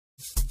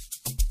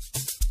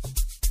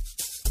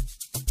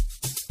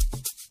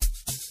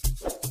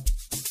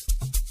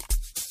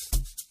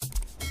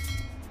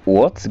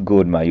What's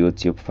good, my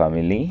YouTube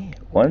family?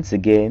 Once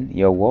again,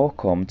 you're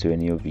welcome to a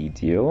new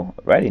video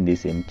right in the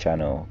same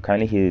channel.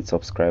 Kindly hit the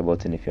subscribe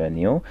button if you're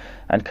new,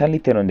 and kindly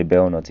turn on the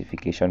bell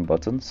notification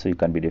button so you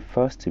can be the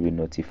first to be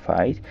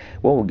notified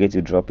when we get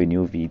to drop a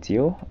new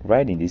video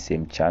right in the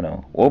same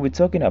channel. We'll be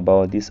talking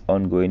about this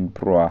ongoing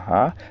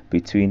brouhaha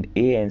between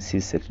ANC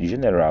Secretary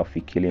General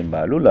Fikile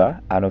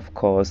Mbalula and, of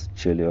course,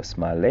 Julius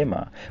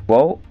Malema.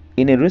 Well,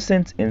 in a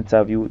recent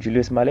interview,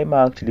 Julius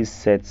Malema actually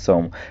said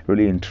some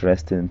really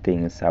interesting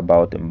things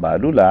about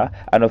Mbalula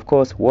and, of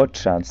course, what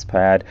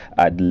transpired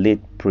at late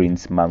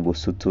Prince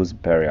Mangosuthu's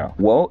burial.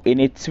 Well,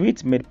 in a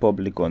tweet made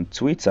public on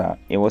Twitter,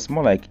 it was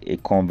more like a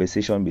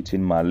conversation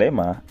between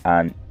Malema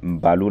and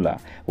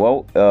Mbalula.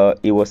 Well,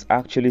 it was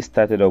actually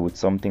started off with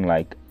something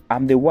like,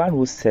 "I'm the one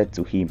who said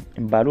to him,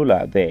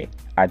 Mbalula there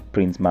at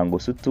Prince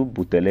Mangosuthu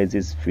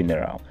Buthelez's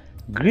funeral,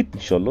 greet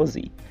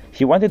Nsholozi.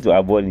 He wanted to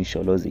avoid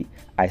Nsholozi.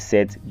 I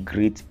said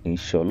greet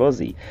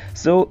Nsholozi."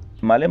 So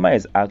Malema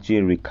is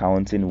actually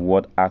recounting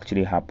what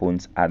actually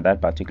happened at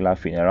that particular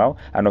funeral,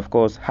 and of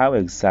course how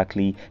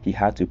exactly he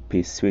had to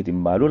persuade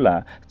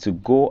Mbalula to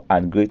go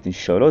and greet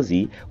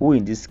Nsholozi, who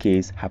in this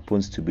case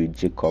happens to be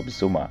Jacob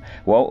Zuma.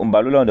 Well,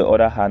 Mbalula on the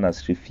other hand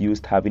has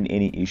refused having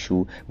any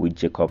issue with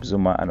Jacob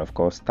Zuma and of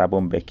course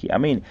Thabo Mbeki. I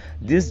mean,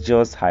 this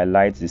just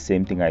highlights the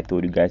same thing I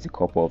told you guys a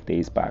couple of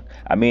days back.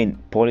 I mean,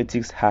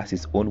 politics has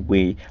its own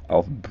way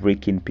of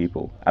breaking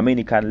people. I mean,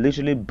 it can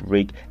literally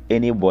break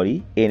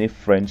anybody, any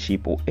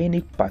friendship, or any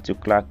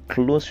particular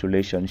close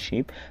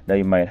relationship that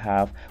you might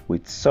have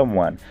with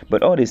someone.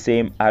 But all the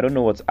same, I don't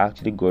know what's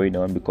actually going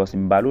on, because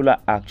Mbalula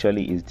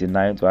actually is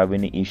denying to have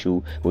any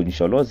issue with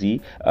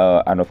Nsholozi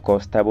and of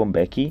course Thabo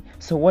Mbeki.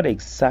 So what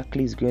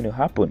exactly is going to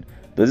happen?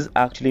 Does this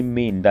actually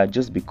mean that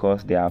just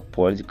because they are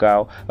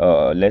political,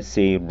 let's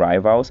say,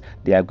 rivals,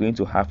 they are going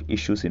to have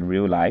issues in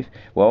real life?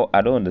 Well,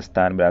 I don't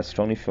understand, but I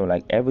strongly feel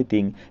like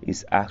everything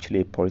is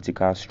actually a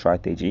political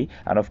strategy,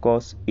 and of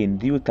course in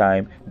due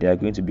time they are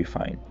going to be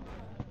fine.